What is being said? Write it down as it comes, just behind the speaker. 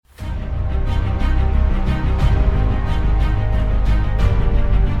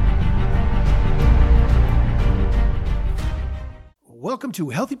welcome to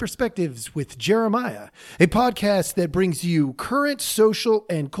Healthy Perspectives with Jeremiah, a podcast that brings you current social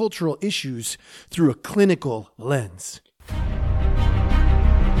and cultural issues through a clinical lens.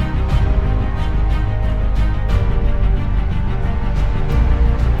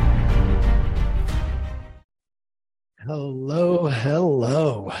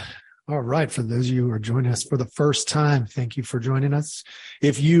 Hello. All right, for those of you who are joining us for the first time, thank you for joining us.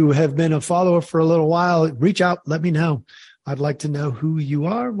 If you have been a follower for a little while, reach out, let me know. I'd like to know who you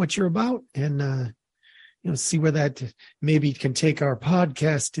are, what you're about, and see where that maybe can take our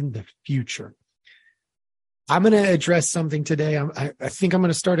podcast in the future. I'm going to address something today. I think I'm going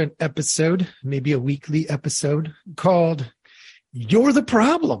to start an episode, maybe a weekly episode, called You're the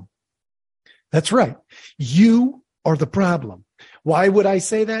Problem. That's right. You are the problem. Why would I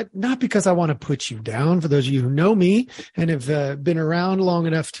say that? Not because I want to put you down. For those of you who know me and have been around long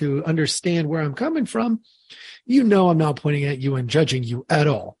enough to understand where I'm coming from, you know I'm not pointing at you and judging you at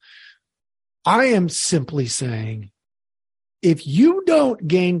all. I am simply saying, if you don't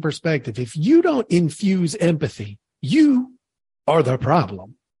gain perspective, if you don't infuse empathy, you are the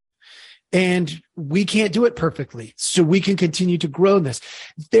problem. And we can't do it perfectly, so we can continue to grow in this.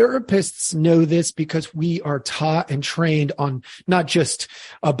 Therapists know this because we are taught and trained on not just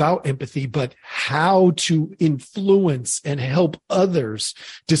about empathy, but how to influence and help others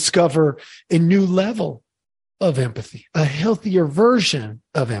discover a new level of empathy, a healthier version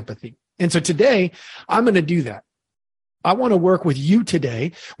of empathy. And so today, I'm going to do that. I want to work with you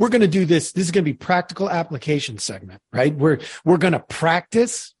today. We're going to do this. This is going to be practical application segment, right? We're going to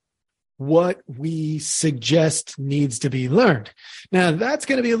practice what we suggest needs to be learned. Now, that's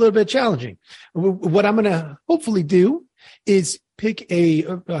going to be a little bit challenging. What I'm going to hopefully do is pick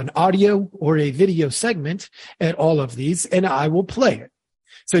an audio or a video segment at all of these, and I will play it.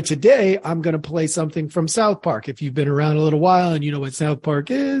 So today, I'm going to play something from South Park. If you've been around a little while and you know what South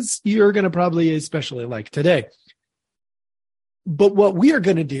Park is, you're going to probably especially like today. But what we are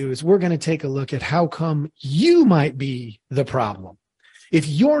going to do is we're going to take a look at how come you might be the problem. If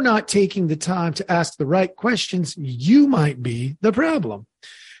you're not taking the time to ask the right questions, you might be the problem.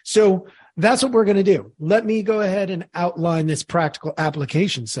 So that's what we're going to do. Let me go ahead and outline this practical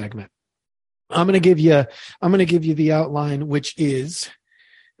application segment. I'm going to give you the outline, which is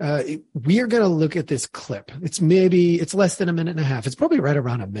we are going to look at this clip. It's less than a minute and a half. It's probably right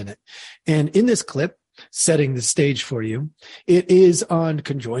around a minute. And in this clip, setting the stage for you, it is on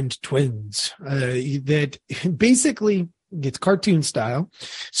conjoined twins that basically it's cartoon style.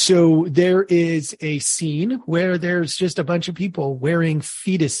 So there is a scene where there's just a bunch of people wearing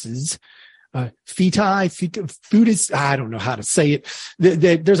fetuses, fetus. I don't know how to say it.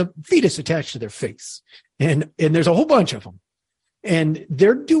 There's a fetus attached to their face, and there's a whole bunch of them, and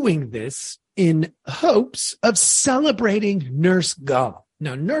they're doing this in hopes of celebrating Nurse Gollum.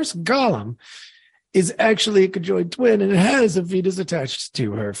 Now, Nurse Gollum is actually a conjoined twin and has a fetus attached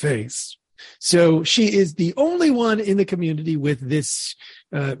to her face. So she is the only one in the community with this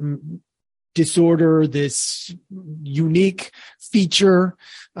disorder, this unique feature,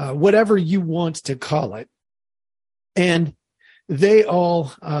 whatever you want to call it. And they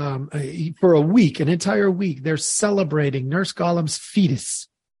all, for a week, an entire week, they're celebrating Nurse Gollum's fetus.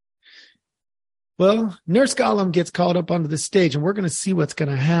 Well, Nurse Gollum gets called up onto the stage, and we're going to see what's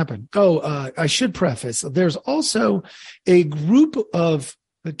going to happen. I should preface, there's also a group of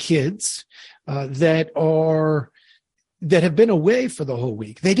kids that have been away for the whole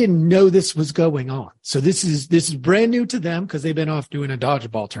week. They didn't know this was going on. So this is brand new to them because they've been off doing a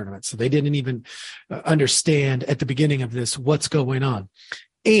dodgeball tournament. So they didn't even understand at the beginning of this what's going on.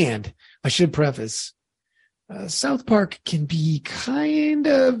 And I should preface, South Park can be kind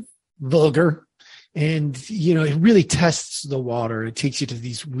of vulgar. And, it really tests the water. It takes you to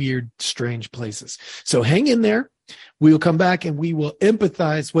these weird, strange places. So hang in there. We will come back and we will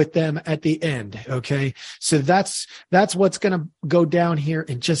empathize with them at the end. Okay. So that's what's going to go down here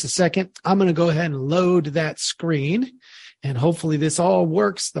in just a second. I'm going to go ahead and load that screen, and hopefully this all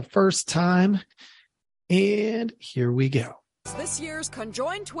works the first time. And here we go. This year's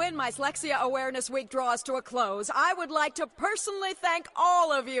Conjoined Twin Dyslexia Awareness Week draws to a close. I would like to personally thank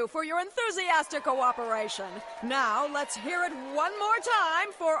all of you for your enthusiastic cooperation. Now, let's hear it one more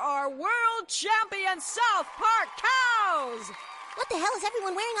time for our world champion South Park cows! What the hell is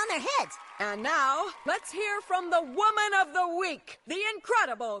everyone wearing on their heads? And now, let's hear from the Woman of the Week, the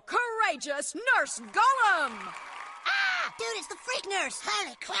incredible, courageous Nurse Gollum! Ah! Dude, it's the freak nurse!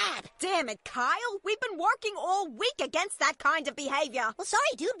 Holy crap! Damn it, Kyle! We've been working all week against that kind of behavior. Well, sorry,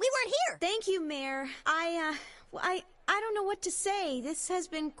 dude, we weren't here. Thank you, Mayor. I don't know what to say. This has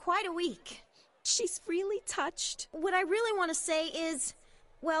been quite a week. She's really touched. What I really want to say is,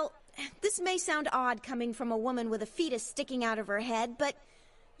 well, this may sound odd coming from a woman with a fetus sticking out of her head, but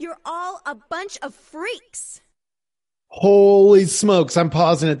you're all a bunch of freaks. Holy smokes. I'm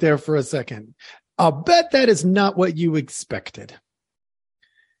pausing it there for a second. I'll bet that is not what you expected.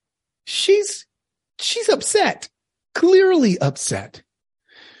 She's upset, clearly upset.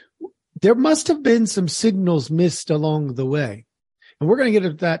 There must have been some signals missed along the way. And we're going to get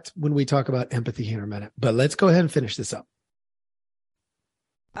into that when we talk about empathy here in a minute. But let's go ahead and finish this up.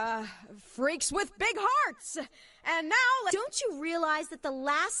 Freaks with big hearts. And now, Don't you realize that the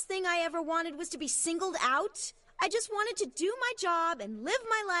last thing I ever wanted was to be singled out? I just wanted to do my job and live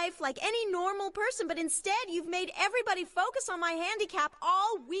my life like any normal person, but instead you've made everybody focus on my handicap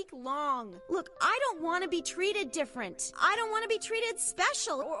all week long. Look, I don't want to be treated different. I don't want to be treated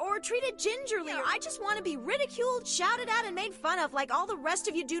special or treated gingerly. I just want to be ridiculed, shouted at, and made fun of like all the rest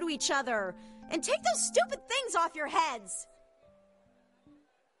of you do to each other. And take those stupid things off your heads.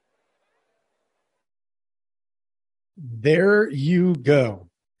 There you go.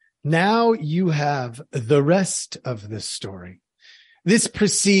 Now you have the rest of this story. This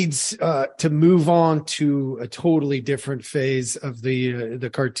proceeds to move on to a totally different phase of the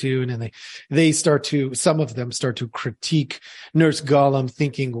cartoon, and some of them start to critique Nurse Gollum,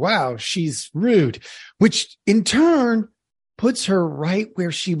 thinking, "Wow, she's rude," which in turn puts her right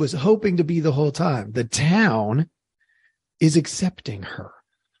where she was hoping to be the whole time. The town is accepting her.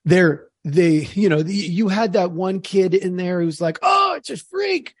 You had that one kid in there who's like, "Oh, it's a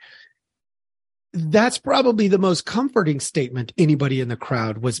freak." That's probably the most comforting statement anybody in the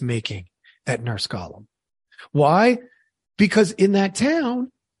crowd was making at Nurse Gollum. Why? Because in that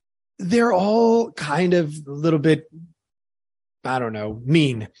town, they're all kind of a little bit, I don't know,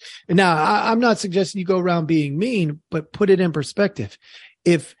 mean. Now, I'm not suggesting you go around being mean, but put it in perspective.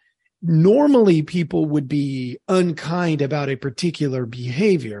 If normally people would be unkind about a particular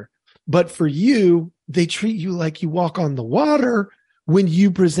behavior, but for you, they treat you like you walk on the water when you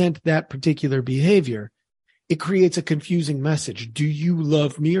present that particular behavior, it creates a confusing message. Do you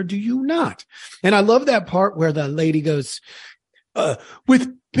love me or do you not? And I love that part where the lady goes,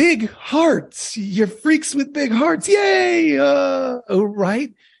 with big hearts, you're freaks with big hearts. Yay.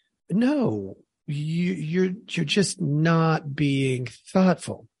 Right? No, you're just not being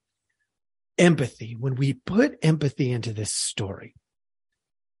thoughtful. Empathy. When we put empathy into this story,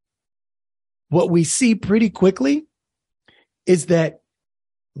 what we see pretty quickly is that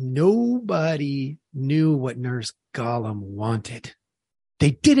nobody knew what Nurse Gollum wanted.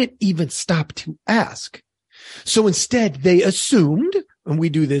 They didn't even stop to ask. So instead, they assumed, and we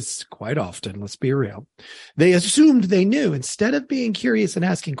do this quite often, let's be real, they assumed they knew. Instead of being curious and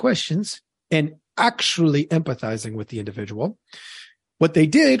asking questions and actually empathizing with the individual, what they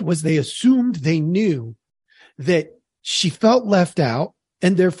did was they assumed they knew that she felt left out,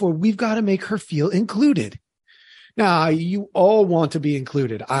 and therefore we've got to make her feel included. Now, you all want to be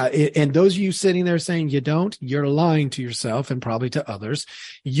included. And those of you sitting there saying you don't, you're lying to yourself and probably to others.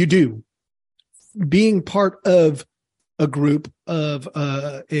 You do. Being part of a group, of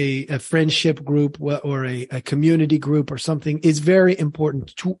a friendship group or a community group or something is very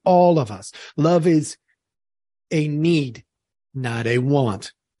important to all of us. Love is a need, not a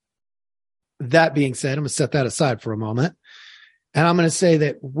want. That being said, I'm going to set that aside for a moment. And I'm going to say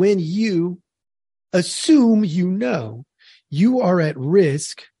that when you assume you know, you are at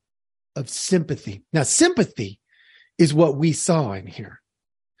risk of sympathy. Now, sympathy is what we saw in here.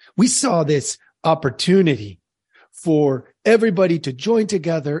 We saw this opportunity for everybody to join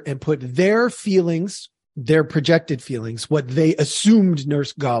together and put their feelings, their projected feelings, what they assumed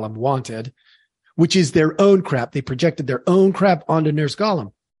Nurse Gollum wanted, which is their own crap. They projected their own crap onto Nurse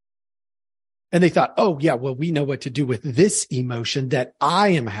Gollum. And they thought, oh, yeah, well, we know what to do with this emotion that I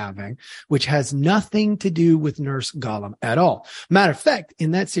am having, which has nothing to do with Nurse Gollum at all. Matter of fact,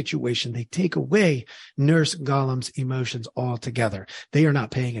 in that situation, they take away Nurse Gollum's emotions altogether. They are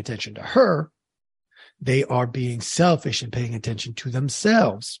not paying attention to her. They are being selfish and paying attention to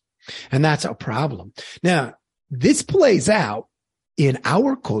themselves. And that's a problem. Now, this plays out in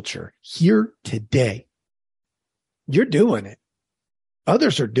our culture here today. You're doing it.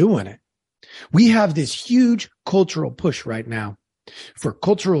 Others are doing it. We have this huge cultural push right now for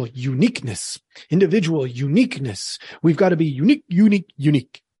cultural uniqueness, individual uniqueness. We've got to be unique. You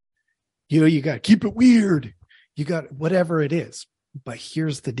got to keep it weird. You got whatever it is. But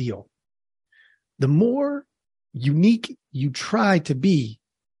here's the deal. The more unique you try to be,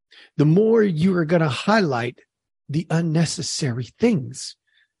 the more you are going to highlight the unnecessary things.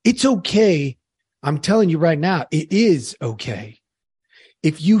 It's okay. I'm telling you right now, it is okay.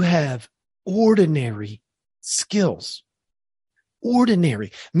 If you have ordinary skills.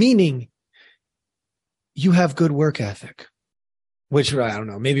 Ordinary, meaning you have good work ethic, which I don't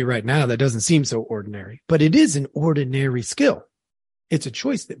know, maybe right now that doesn't seem so ordinary, but it is an ordinary skill. It's a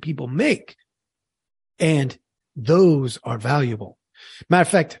choice that people make, and those are valuable. Matter of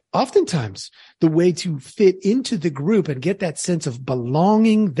fact, oftentimes the way to fit into the group and get that sense of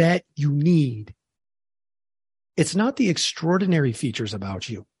belonging that you need, it's not the extraordinary features about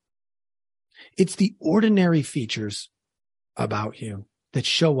you. It's the ordinary features about you that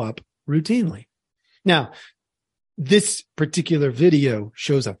show up routinely. Now, this particular video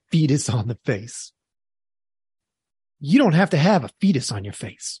shows a fetus on the face. You don't have to have a fetus on your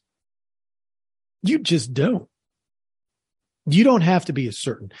face. You just don't. You don't have to be a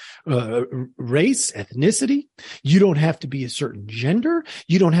certain race, ethnicity. You don't have to be a certain gender.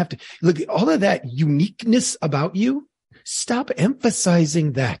 You don't have to look at all of that uniqueness about you. Stop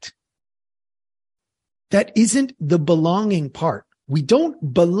emphasizing that. That isn't the belonging part. We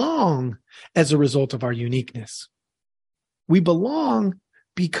don't belong as a result of our uniqueness. We belong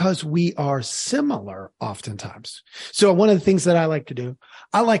because we are similar oftentimes. So one of the things that I like to do,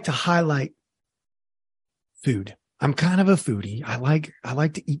 I like to highlight food. I'm kind of a foodie. I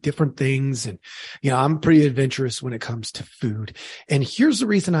like to eat different things, and I'm pretty adventurous when it comes to food. And here's the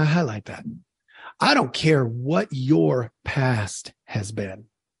reason I highlight that. I don't care what your past has been.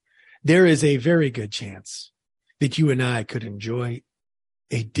 There is a very good chance that you and I could enjoy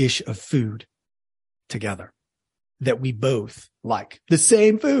a dish of food together that we both like, the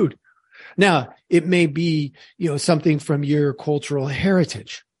same food. Now, it may be, something from your cultural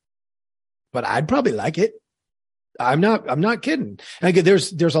heritage, but I'd probably like it. I'm not kidding. And again,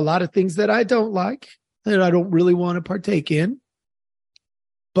 there's a lot of things that I don't like, that I don't really want to partake in.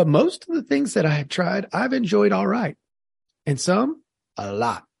 But most of the things that I have tried, I've enjoyed all right. And some, a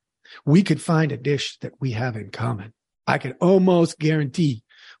lot. We could find a dish that we have in common. I can almost guarantee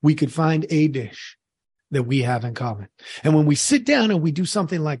we could find a dish that we have in common. And when we sit down and we do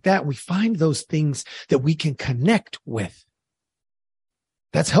something like that, we find those things that we can connect with.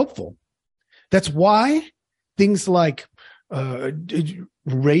 That's helpful. That's why things like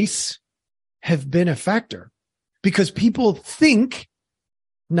race have been a factor, because people think,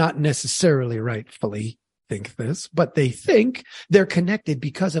 not necessarily rightfully think this, but they think they're connected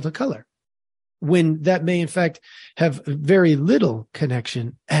because of a color, when that may in fact have very little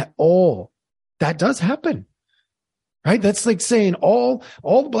connection at all. That does happen, right? That's like saying all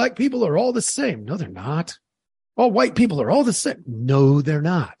black people are all the same. No, they're not. All white people are all the same. No, they're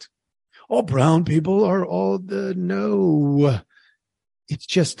not. All brown people are no. It's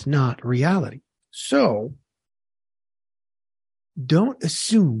just not reality. So don't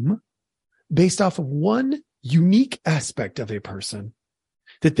assume, based off of one unique aspect of a person,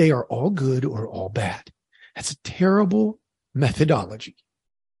 that they are all good or all bad. That's a terrible methodology.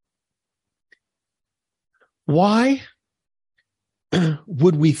 Why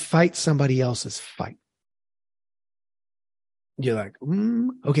would we fight somebody else's fight? You're like,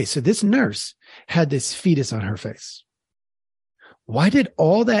 okay, so this nurse had this fetus on her face. Why did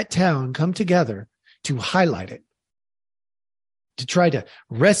all that town come together to highlight it? To try to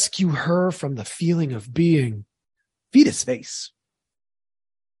rescue her from the feeling of being fetus face.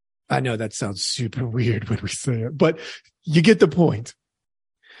 I know that sounds super weird when we say it, but you get the point.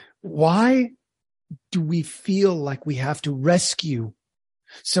 Why do we feel like we have to rescue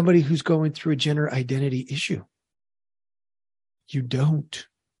somebody who's going through a gender identity issue? You don't.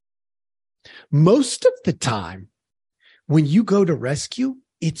 Most of the time, when you go to rescue,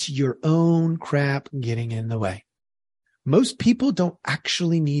 it's your own crap getting in the way. Most people don't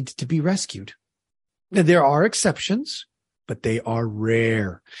actually need to be rescued. Now, there are exceptions, but they are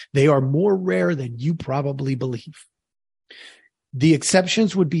rare. They are more rare than you probably believe. The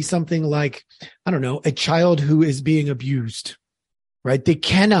exceptions would be something like, I don't know, a child who is being abused, right? They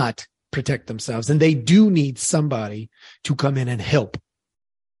cannot protect themselves, and they do need somebody to come in and help,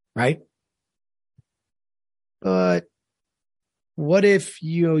 right? But what if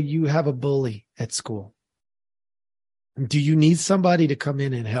you have a bully at school? Do you need somebody to come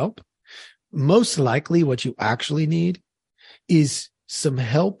in and help? Most likely what you actually need is some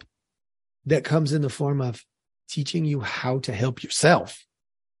help that comes in the form of teaching you how to help yourself.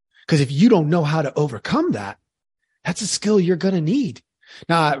 Because if you don't know how to overcome that, that's a skill you're going to need.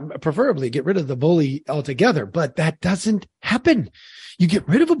 Now, preferably get rid of the bully altogether, but that doesn't happen. You get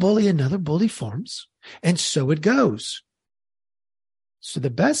rid of a bully, another bully forms, and so it goes. So the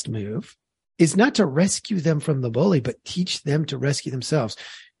best move is not to rescue them from the bully, but teach them to rescue themselves.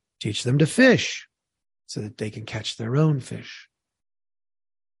 Teach them to fish so that they can catch their own fish.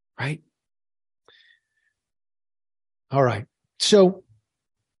 Right? All right. So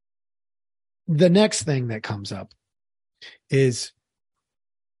the next thing that comes up is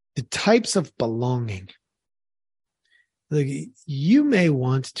the types of belonging. Like, you may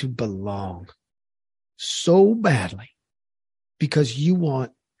want to belong so badly because you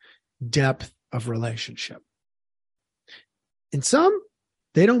want depth of relationship. And some,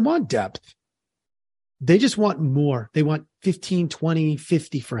 they don't want depth. They just want more. They want 15, 20,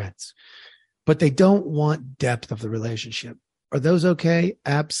 50 friends, but they don't want depth of the relationship. Are those okay?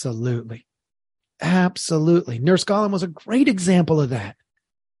 Absolutely. Absolutely. Nurse Gollum was a great example of that.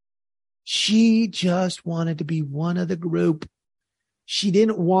 She just wanted to be one of the group. She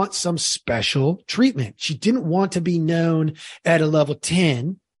didn't want some special treatment. She didn't want to be known at a level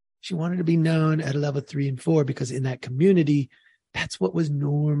 10. She wanted to be known at a level 3 and 4 because in that community, that's what was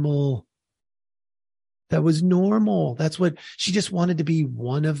normal. That was normal. That's what she just wanted to be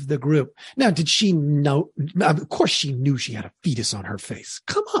one of the group. Now, did she know? Of course, she knew she had a fetus on her face.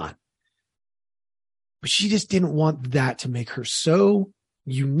 Come on. But she just didn't want that to make her so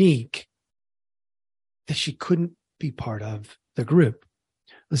unique that she couldn't be part of the group.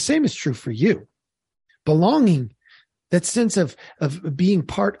 The same is true for you. Belonging, that sense of being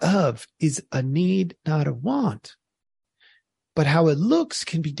part of, is a need, not a want. But how it looks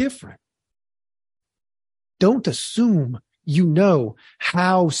can be different. Don't assume you know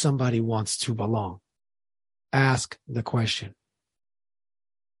how somebody wants to belong. Ask the question.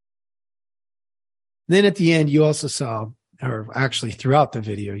 Then at the end, you also saw, or actually throughout the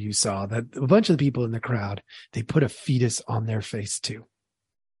video, you saw that a bunch of the people in the crowd, they put a fetus on their face too.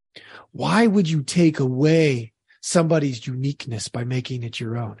 Why would you take away somebody's uniqueness by making it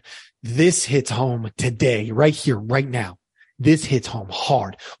your own? This hits home today, right here, right now. This hits home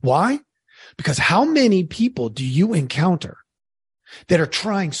hard. Why? Because how many people do you encounter that are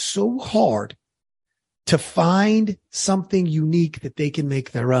trying so hard to find something unique that they can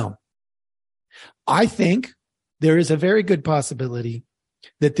make their own? I think there is a very good possibility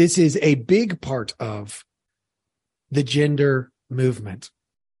that this is a big part of the gender movement.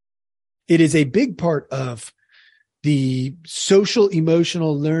 It is a big part of the social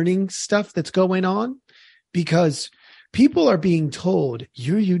emotional learning stuff that's going on, because people are being told,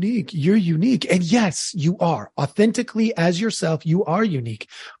 you're unique, you're unique. And yes, you are. Authentically as yourself, you are unique.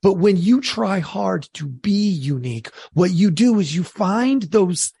 But when you try hard to be unique, what you do is you find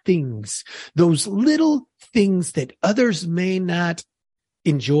those things, those little things that others may not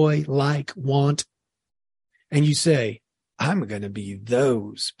enjoy, like, want. And you say, I'm going to be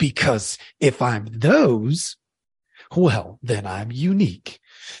those, because if I'm those, well, then I'm unique.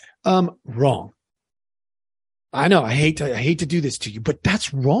 Wrong. I know I hate to do this to you, but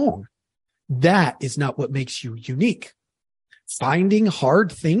that's wrong. That is not what makes you unique. Finding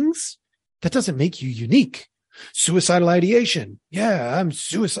hard things, that doesn't make you unique. Suicidal ideation. Yeah, I'm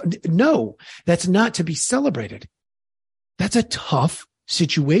suicide. No, that's not to be celebrated. That's a tough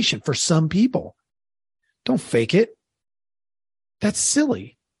situation for some people. Don't fake it. That's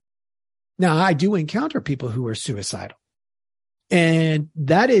silly. Now, I do encounter people who are suicidal. And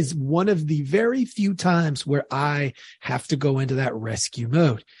that is one of the very few times where I have to go into that rescue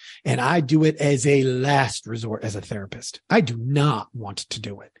mode. And I do it as a last resort as a therapist. I do not want to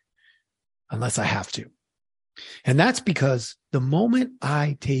do it unless I have to. And that's because the moment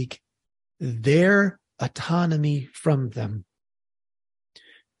I take their autonomy from them,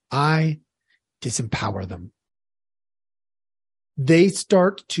 I disempower them. They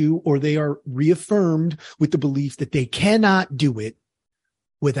start to, or they are reaffirmed with the belief that they cannot do it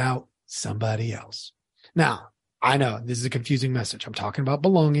without somebody else. Now, I know this is a confusing message. I'm talking about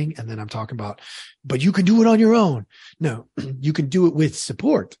belonging, and then I'm talking about, but you can do it on your own. No, you can do it with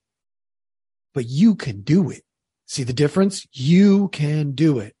support, but you can do it. See the difference? You can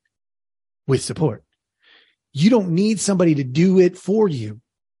do it with support. You don't need somebody to do it for you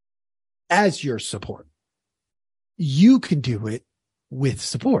as your support. You can do it with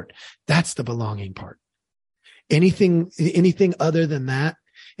support. That's the belonging part. Anything other than that,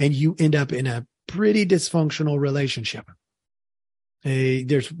 and you end up in a pretty dysfunctional relationship.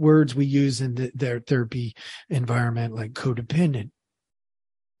 There's words we use in their therapy environment, like codependent.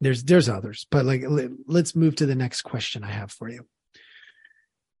 There's others, but like, let's move to the next question I have for you.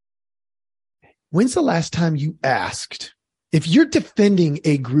 When's the last time you asked, if you're defending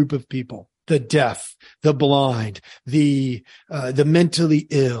a group of people, the deaf, the blind, the mentally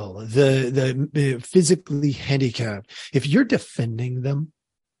ill, the physically handicapped, if you're defending them,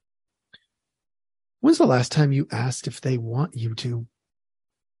 when's the last time you asked if they want you to?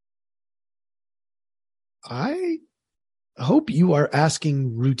 I hope you are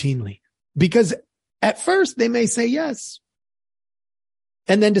asking routinely, because At first, they may say yes,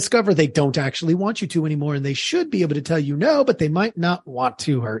 and then discover they don't actually want you to anymore. And they should be able to tell you no, but they might not want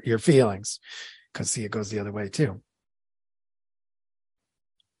to hurt your feelings, because see, it goes the other way too.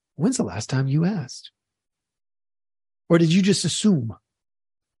 When's the last time you asked? Or did you just assume?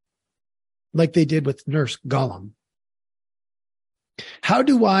 Like they did with Nurse Gollum. How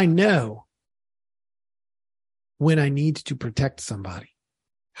do I know when I need to protect somebody?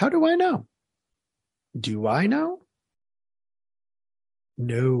 How do I know? Do I know?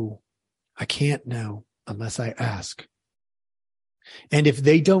 No, I can't know unless I ask. And if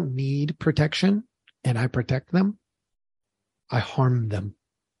they don't need protection and I protect them, I harm them,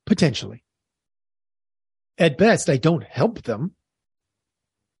 potentially. At best, I don't help them.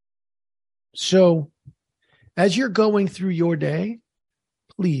 So, as you're going through your day,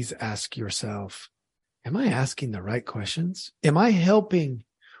 please ask yourself, am I asking the right questions? Am I helping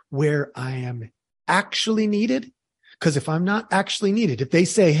where I am actually needed? Because if I'm not actually needed, if they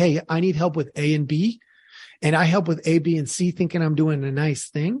say, hey, I need help with A and B, and I help with A, B, and C thinking I'm doing a nice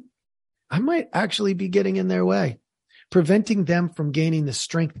thing, I might actually be getting in their way, preventing them from gaining the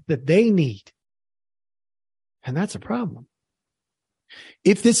strength that they need. And that's a problem.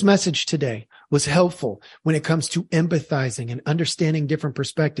 If this message today was helpful when it comes to empathizing and understanding different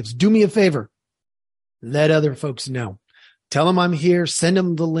perspectives, do me a favor. Let other folks know. Tell them I'm here. Send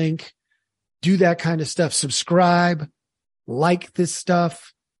them the link. Do that kind of stuff. Subscribe. Like this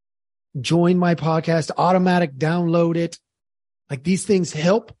stuff. Join my podcast. Automatic download it. Like, these things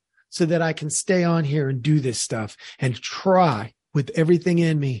help so that I can stay on here and do this stuff and try with everything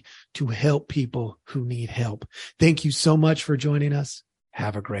in me to help people who need help. Thank you so much for joining us.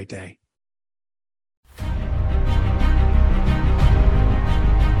 Have a great day.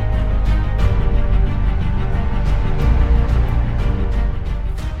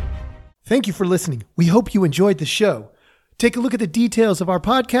 Thank you for listening. We hope you enjoyed the show. Take a look at the details of our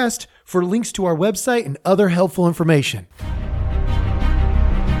podcast for links to our website and other helpful information.